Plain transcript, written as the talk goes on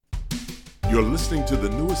You're listening to the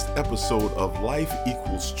newest episode of Life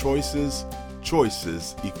Equals Choices,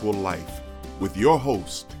 Choices Equal Life, with your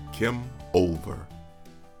host, Kim Olver.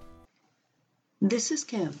 This is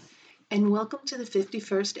Kim, and welcome to the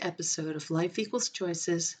 51st episode of Life Equals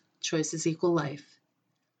Choices, Choices Equal Life.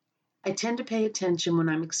 I tend to pay attention when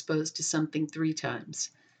I'm exposed to something 3 times.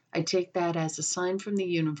 I take that as a sign from the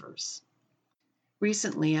universe.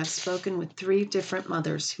 Recently, I've spoken with 3 different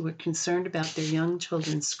mothers who were concerned about their young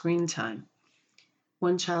children's screen time.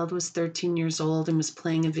 One child was 13 years old and was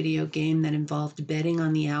playing a video game that involved betting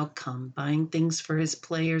on the outcome, buying things for his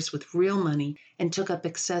players with real money, and took up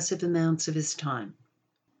excessive amounts of his time.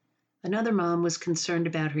 Another mom was concerned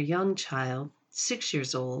about her young child, 6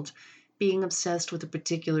 years old, being obsessed with a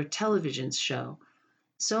particular television show,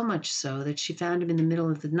 so much so that she found him in the middle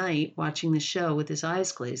of the night watching the show with his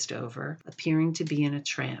eyes glazed over, appearing to be in a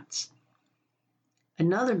trance.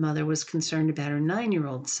 Another mother was concerned about her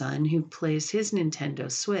 9-year-old son, who plays his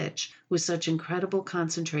Nintendo Switch with such incredible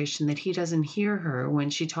concentration that he doesn't hear her when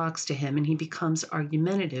she talks to him, and he becomes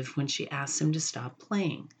argumentative when she asks him to stop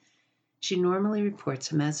playing. She normally reports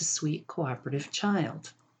him as a sweet, cooperative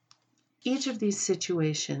child. Each of these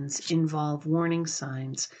situations involve warning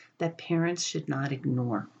signs that parents should not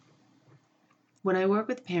ignore. When I work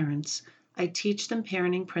with parents, I teach them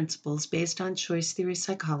parenting principles based on choice theory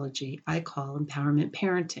psychology I call empowerment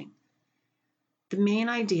parenting. The main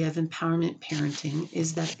idea of empowerment parenting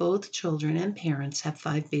is that both children and parents have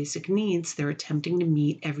 5 basic needs they're attempting to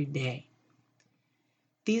meet every day.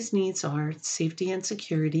 These needs are safety and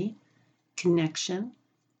security, connection,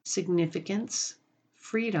 significance,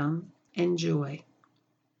 freedom, and joy.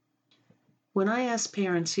 When I ask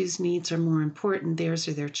parents whose needs are more important, theirs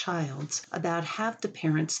or their child's, about half the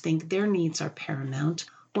parents think their needs are paramount,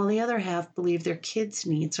 while the other half believe their kids'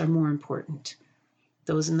 needs are more important.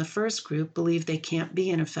 Those in the first group believe they can't be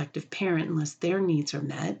an effective parent unless their needs are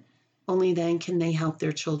met. Only then can they help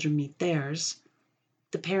their children meet theirs.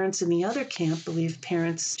 The parents in the other camp believe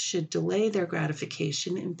parents should delay their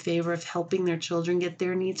gratification in favor of helping their children get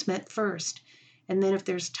their needs met first, and then if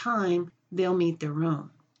there's time, they'll meet their own.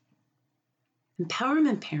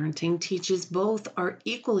 Empowerment parenting teaches both are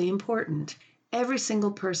equally important. Every single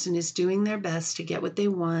person is doing their best to get what they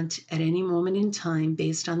want at any moment in time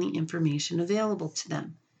based on the information available to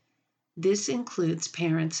them. This includes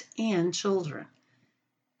parents and children.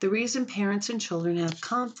 The reason parents and children have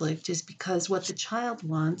conflict is because what the child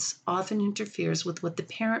wants often interferes with what the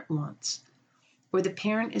parent wants, or the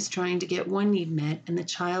parent is trying to get one need met and the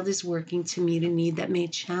child is working to meet a need that may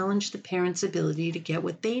challenge the parent's ability to get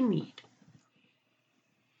what they need.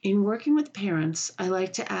 In working with parents, I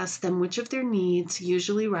like to ask them which of their needs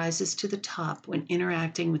usually rises to the top when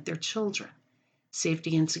interacting with their children: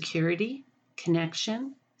 safety and security,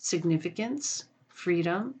 connection, significance,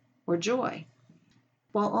 freedom, or joy.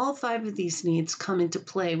 While all 5 of these needs come into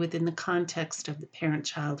play within the context of the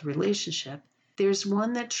parent-child relationship, there's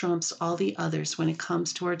one that trumps all the others when it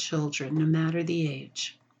comes to our children, no matter the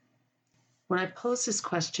age. When I pose this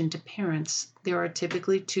question to parents, there are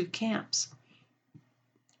typically 2 camps.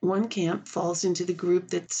 One camp falls into the group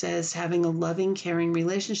that says having a loving, caring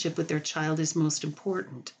relationship with their child is most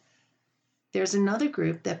important. There's another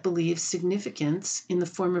group that believes significance in the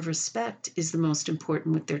form of respect is the most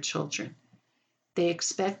important with their children. They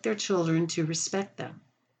expect their children to respect them.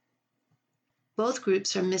 Both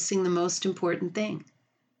groups are missing the most important thing.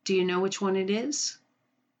 Do you know which one it is?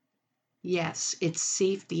 Yes, it's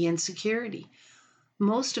safety and security.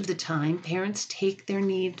 Most of the time, parents take their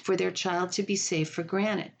need for their child to be safe for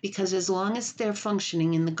granted because as long as they're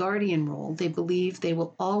functioning in the guardian role, they believe they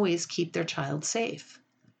will always keep their child safe.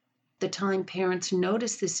 The time parents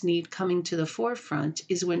notice this need coming to the forefront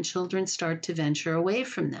is when children start to venture away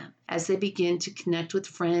from them, as they begin to connect with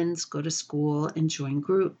friends, go to school, and join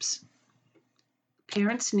groups.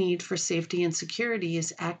 Parents' need for safety and security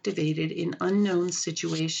is activated in unknown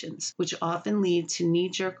situations, which often lead to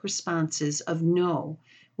knee-jerk responses of no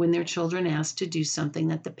when their children ask to do something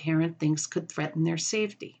that the parent thinks could threaten their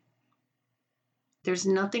safety. There's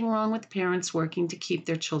nothing wrong with parents working to keep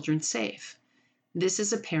their children safe. This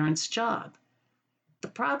is a parent's job. The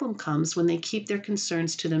problem comes when they keep their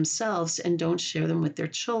concerns to themselves and don't share them with their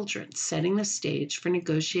children, setting the stage for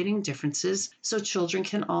negotiating differences so children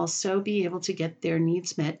can also be able to get their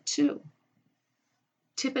needs met too.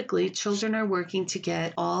 Typically, children are working to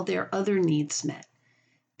get all their other needs met.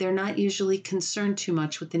 They're not usually concerned too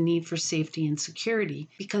much with the need for safety and security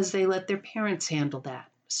because they let their parents handle that,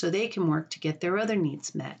 so they can work to get their other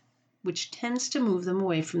needs met, which tends to move them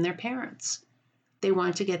away from their parents. They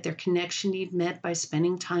want to get their connection need met by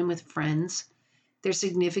spending time with friends. their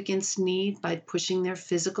significance need by pushing their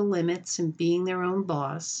physical limits and being their own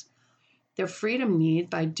boss, their freedom need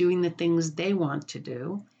by doing the things they want to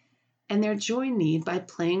do, and their joy need by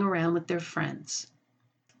playing around with their friends.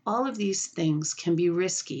 All of these things can be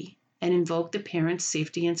risky and invoke the parent's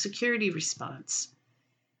safety and security response.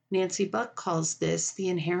 Nancy Buck calls this the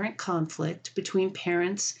inherent conflict between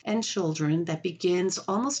parents and children that begins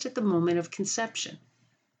almost at the moment of conception.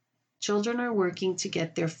 Children are working to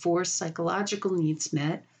get their 4 psychological needs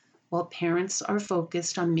met, while parents are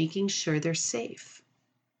focused on making sure they're safe.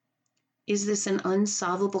 Is this an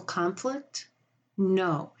unsolvable conflict?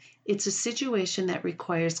 No, it's a situation that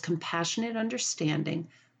requires compassionate understanding,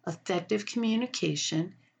 effective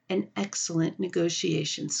communication, and excellent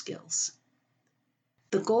negotiation skills.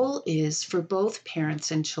 The goal is for both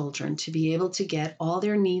parents and children to be able to get all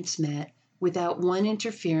their needs met without one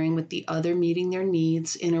interfering with the other meeting their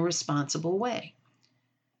needs in a responsible way.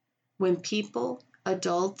 When people,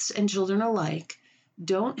 adults and children alike,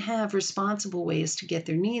 don't have responsible ways to get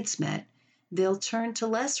their needs met, they'll turn to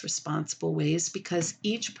less responsible ways because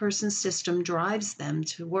each person's system drives them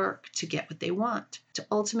to work to get what they want, to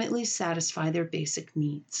ultimately satisfy their basic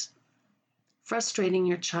needs. Frustrating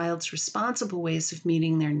your child's responsible ways of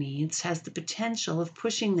meeting their needs has the potential of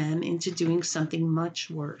pushing them into doing something much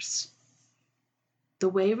worse. The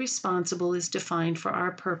way responsible is defined for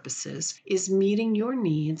our purposes is meeting your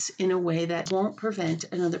needs in a way that won't prevent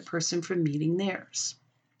another person from meeting theirs.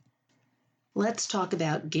 Let's talk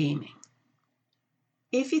about gaming.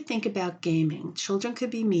 If you think about gaming, children could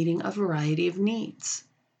be meeting a variety of needs.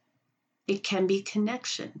 It can be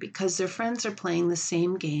connection because their friends are playing the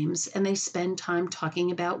same games and they spend time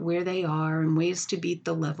talking about where they are and ways to beat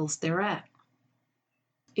the levels they're at.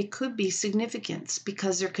 It could be significance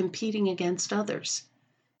because they're competing against others.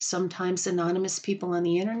 Sometimes anonymous people on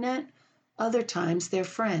the internet, other times they're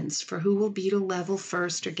friends for who will beat a level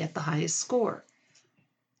first or get the highest score.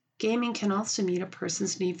 Gaming can also meet a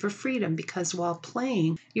person's need for freedom because while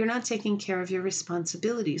playing, you're not taking care of your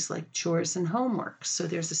responsibilities like chores and homework, so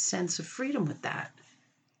there's a sense of freedom with that.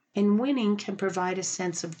 And winning can provide a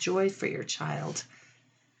sense of joy for your child.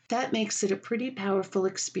 That makes it a pretty powerful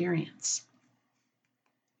experience.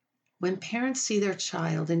 When parents see their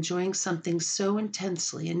child enjoying something so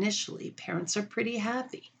intensely initially, parents are pretty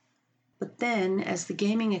happy. But then, as the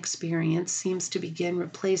gaming experience seems to begin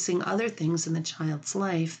replacing other things in the child's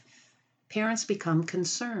life, parents become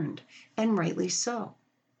concerned, and rightly so.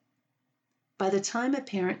 By the time a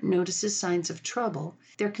parent notices signs of trouble,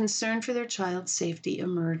 their concern for their child's safety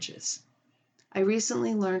emerges. I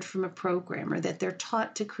recently learned from a programmer that they're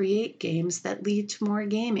taught to create games that lead to more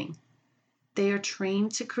gaming. They are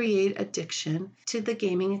trained to create addiction to the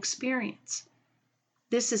gaming experience.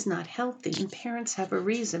 This is not healthy, and parents have a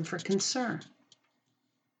reason for concern.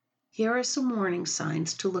 Here are some warning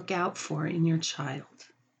signs to look out for in your child.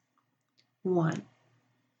 1.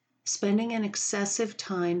 Spending an excessive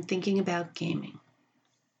time thinking about gaming.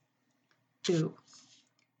 2.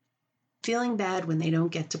 Feeling bad when they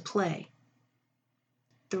don't get to play.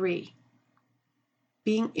 3.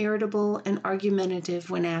 Being irritable and argumentative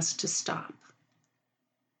when asked to stop.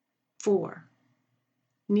 4.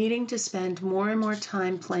 Needing to spend more and more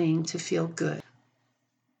time playing to feel good.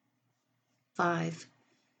 5.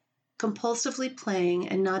 Compulsively playing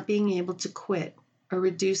and not being able to quit or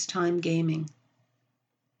reduce time gaming.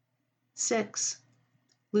 6.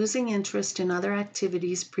 Losing interest in other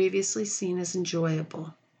activities previously seen as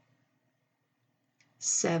enjoyable.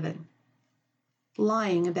 7.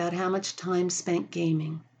 Lying about how much time spent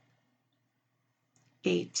gaming.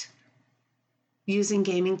 8. Using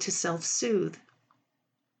gaming to self-soothe.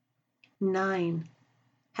 9.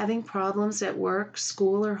 Having problems at work,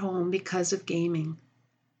 school, or home because of gaming.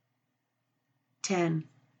 10.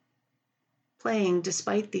 Playing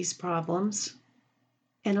despite these problems.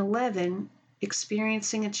 And 11.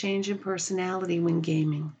 Experiencing a change in personality when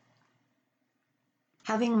gaming.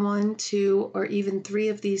 Having 1, 2, or even 3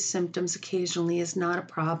 of these symptoms occasionally is not a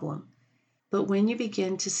problem. But when you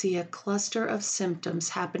begin to see a cluster of symptoms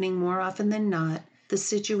happening more often than not, the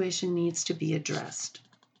situation needs to be addressed.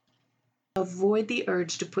 Avoid the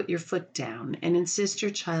urge to put your foot down and insist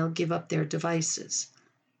your child give up their devices.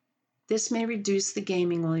 This may reduce the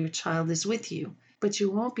gaming while your child is with you, but you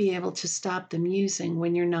won't be able to stop them using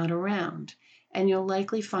when you're not around, and you'll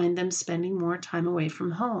likely find them spending more time away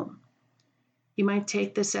from home. You might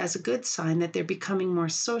take this as a good sign that they're becoming more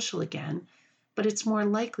social again, but it's more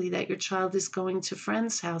likely that your child is going to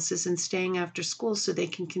friends' houses and staying after school so they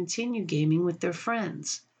can continue gaming with their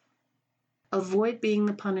friends. Avoid being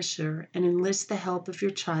the punisher and enlist the help of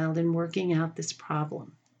your child in working out this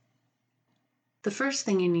problem. The first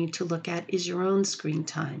thing you need to look at is your own screen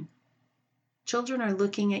time. Children are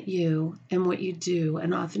looking at you and what you do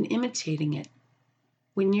and often imitating it.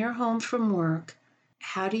 When you're home from work,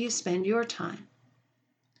 how do you spend your time?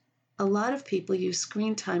 A lot of people use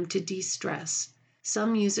screen time to de-stress.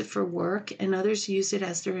 Some use it for work and others use it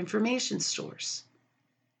as their information source.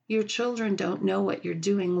 Your children don't know what you're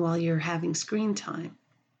doing while you're having screen time.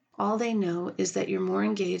 All they know is that you're more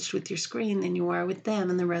engaged with your screen than you are with them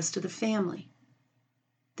and the rest of the family.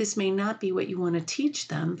 This may not be what you want to teach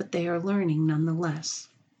them, but they are learning nonetheless.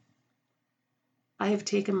 I have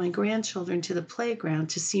taken my grandchildren to the playground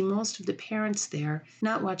to see most of the parents there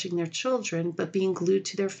not watching their children, but being glued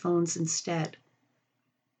to their phones instead.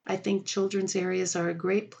 I think children's areas are a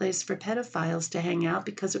great place for pedophiles to hang out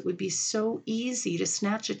because it would be so easy to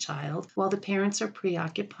snatch a child while the parents are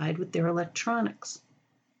preoccupied with their electronics.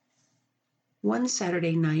 One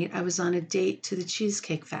Saturday night, I was on a date to the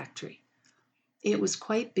Cheesecake Factory. It was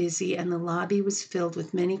quite busy and the lobby was filled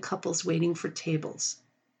with many couples waiting for tables.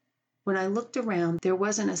 When I looked around, there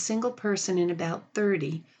wasn't a single person in about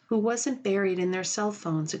 30 who wasn't buried in their cell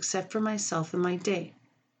phones except for myself and my date.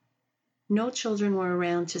 No children were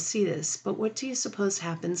around to see this, but what do you suppose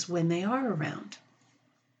happens when they are around?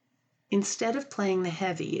 Instead of playing the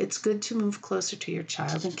heavy, it's good to move closer to your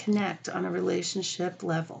child and connect on a relationship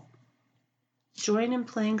level. Join in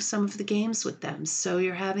playing some of the games with them so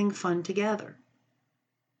you're having fun together.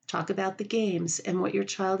 Talk about the games and what your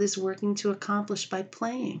child is working to accomplish by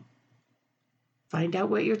playing. Find out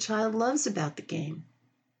what your child loves about the game.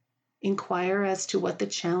 Inquire as to what the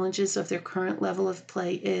challenges of their current level of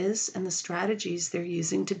play is and the strategies they're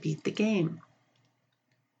using to beat the game.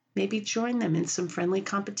 Maybe join them in some friendly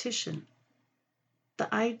competition.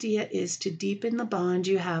 The idea is to deepen the bond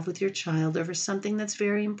you have with your child over something that's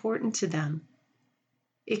very important to them.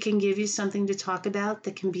 It can give you something to talk about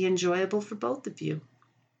that can be enjoyable for both of you.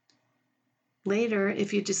 Later,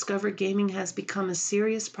 if you discover gaming has become a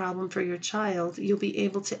serious problem for your child, you'll be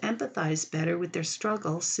able to empathize better with their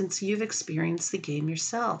struggles since you've experienced the game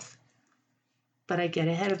yourself. But I get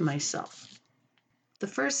ahead of myself. The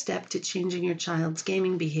first step to changing your child's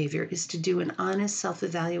gaming behavior is to do an honest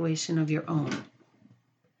self-evaluation of your own.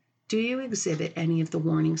 Do you exhibit any of the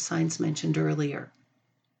warning signs mentioned earlier?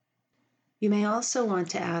 You may also want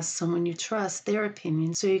to ask someone you trust their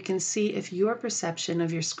opinion so you can see if your perception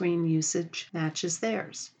of your screen usage matches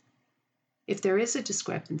theirs. If there is a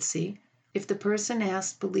discrepancy, if the person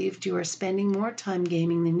asked believed you are spending more time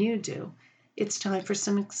gaming than you do, it's time for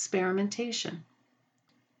some experimentation.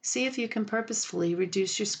 See if you can purposefully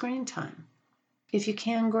reduce your screen time. If you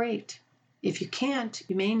can, great. If you can't,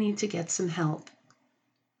 you may need to get some help.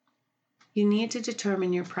 You need to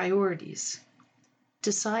determine your priorities.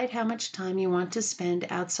 Decide how much time you want to spend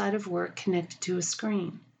outside of work connected to a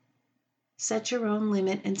screen. Set your own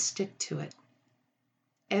limit and stick to it.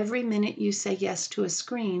 Every minute you say yes to a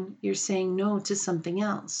screen, you're saying no to something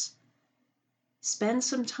else. Spend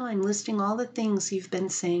some time listing all the things you've been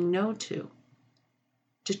saying no to.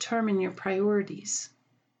 Determine your priorities.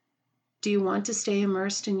 Do you want to stay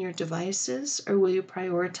immersed in your devices, or will you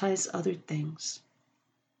prioritize other things?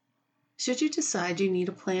 Should you decide you need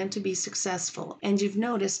a plan to be successful and you've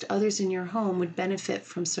noticed others in your home would benefit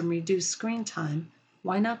from some reduced screen time,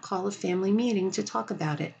 why not call a family meeting to talk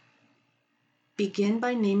about it? Begin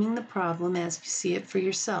by naming the problem as you see it for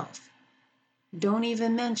yourself. Don't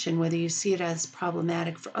even mention whether you see it as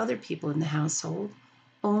problematic for other people in the household.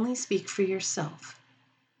 Only speak for yourself.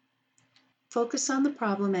 Focus on the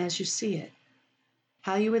problem as you see it,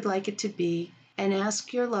 how you would like it to be, and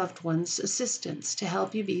ask your loved one's assistance to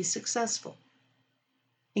help you be successful.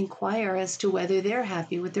 Inquire as to whether they're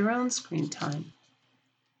happy with their own screen time.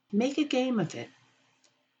 Make a game of it.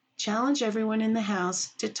 Challenge everyone in the house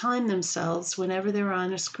to time themselves whenever they're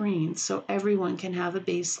on a screen so everyone can have a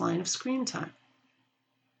baseline of screen time.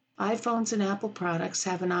 iPhones and Apple products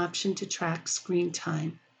have an option to track screen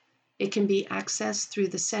time. It can be accessed through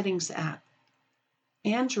the Settings app.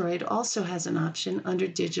 Android also has an option under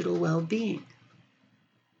Digital Well-being.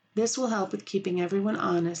 This will help with keeping everyone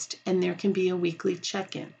honest, and there can be a weekly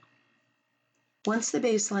check-in. Once the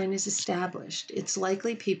baseline is established, it's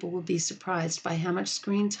likely people will be surprised by how much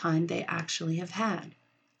screen time they actually have had.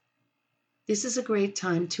 This is a great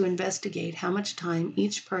time to investigate how much time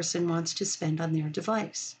each person wants to spend on their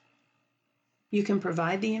device. You can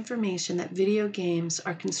provide the information that video games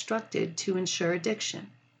are constructed to ensure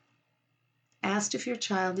addiction. Ask if your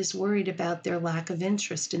child is worried about their lack of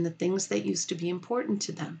interest in the things that used to be important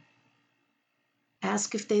to them.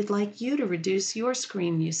 Ask if they'd like you to reduce your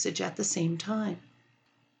screen usage at the same time.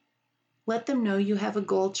 Let them know you have a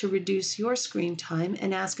goal to reduce your screen time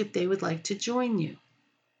and ask if they would like to join you.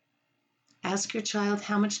 Ask your child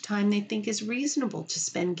how much time they think is reasonable to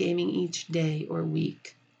spend gaming each day or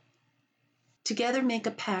week. Together, make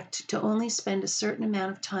a pact to only spend a certain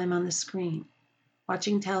amount of time on the screen,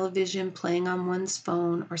 watching television, playing on one's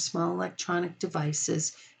phone or small electronic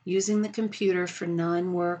devices, using the computer for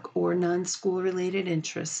non-work or non-school related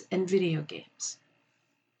interests, and video games.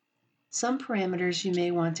 Some parameters you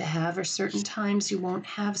may want to have are certain times you won't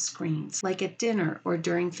have screens, like at dinner or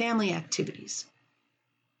during family activities.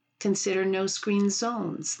 Consider no screen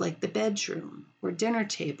zones, like the bedroom or dinner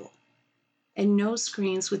table, and no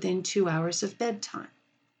screens within 2 hours of bedtime.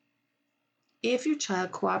 If your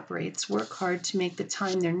child cooperates, work hard to make the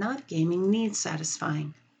time they're not gaming need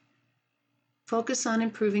satisfying. Focus on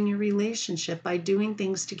improving your relationship by doing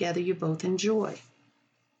things together you both enjoy.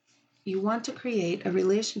 You want to create a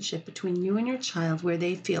relationship between you and your child where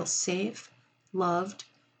they feel safe, loved,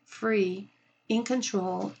 free, in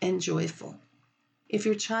control, and joyful. If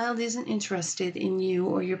your child isn't interested in you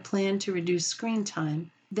or your plan to reduce screen time,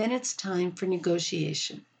 then it's time for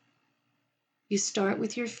negotiation. You start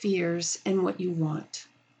with your fears and what you want.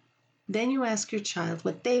 Then you ask your child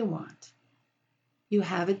what they want. You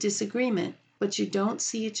have a disagreement, but you don't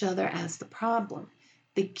see each other as the problem.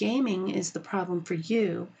 The gaming is the problem for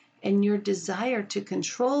you, and your desire to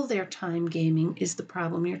control their time gaming is the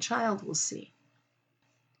problem your child will see.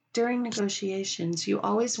 During negotiations, you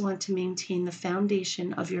always want to maintain the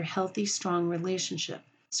foundation of your healthy, strong relationship,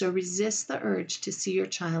 so resist the urge to see your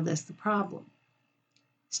child as the problem.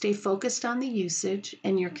 Stay focused on the usage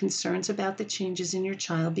and your concerns about the changes in your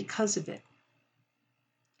child because of it.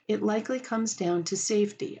 It likely comes down to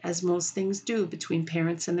safety, as most things do between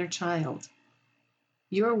parents and their child.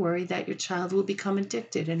 You're worried that your child will become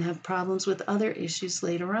addicted and have problems with other issues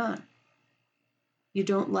later on. You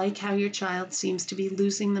don't like how your child seems to be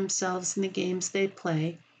losing themselves in the games they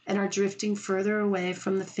play and are drifting further away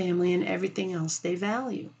from the family and everything else they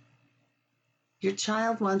value. Your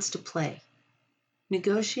child wants to play.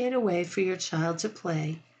 Negotiate a way for your child to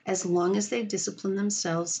play as long as they discipline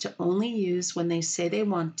themselves to only use when they say they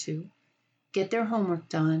want to, get their homework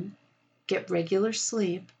done, get regular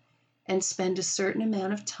sleep, and spend a certain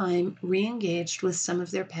amount of time re-engaged with some of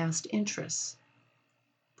their past interests.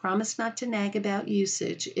 Promise not to nag about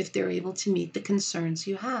usage if they're able to meet the concerns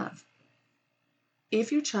you have.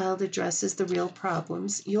 If your child addresses the real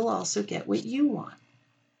problems, you'll also get what you want.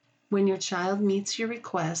 When your child meets your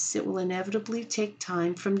requests, it will inevitably take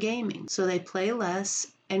time from gaming, so they play less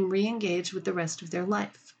and re-engage with the rest of their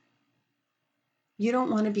life. You don't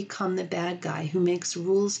want to become the bad guy who makes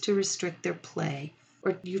rules to restrict their play,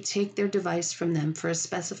 or you take their device from them for a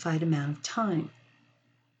specified amount of time.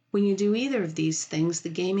 When you do either of these things, the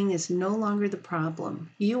gaming is no longer the problem,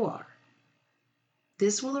 you are.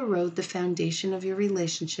 This will erode the foundation of your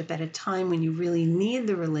relationship at a time when you really need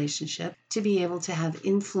the relationship to be able to have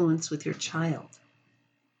influence with your child.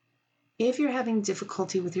 If you're having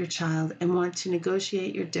difficulty with your child and want to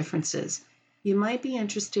negotiate your differences, you might be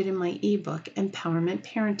interested in my ebook, Empowerment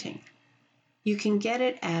Parenting. You can get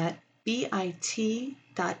it at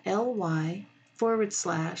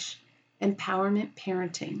bit.ly/Empowerment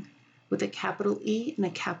Parenting with a capital E and a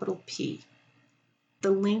capital P.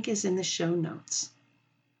 The link is in the show notes.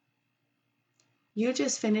 You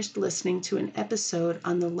just finished listening to an episode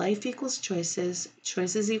on the Life Equals Choices,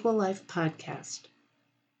 Choices Equal Life podcast.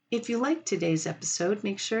 If you liked today's episode,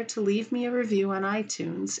 make sure to leave me a review on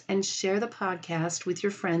iTunes and share the podcast with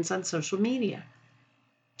your friends on social media.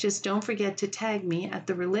 Just don't forget to tag me at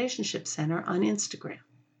the Relationship Center on Instagram.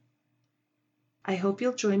 I hope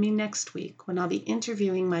you'll join me next week when I'll be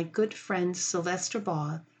interviewing my good friend Sylvester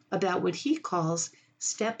Baugh about what he calls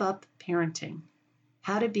step-up parenting,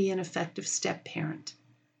 how to be an effective step-parent.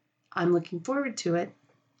 I'm looking forward to it.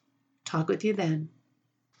 Talk with you then.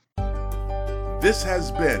 This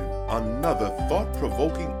has been another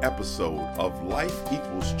thought-provoking episode of Life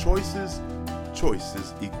Equals Choices,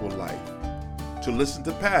 Choices Equal Life. To listen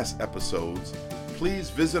to past episodes, please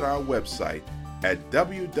visit our website at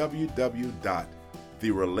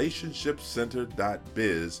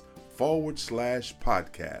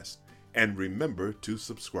www.therelationshipcenter.biz/podcast and remember to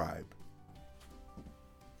subscribe.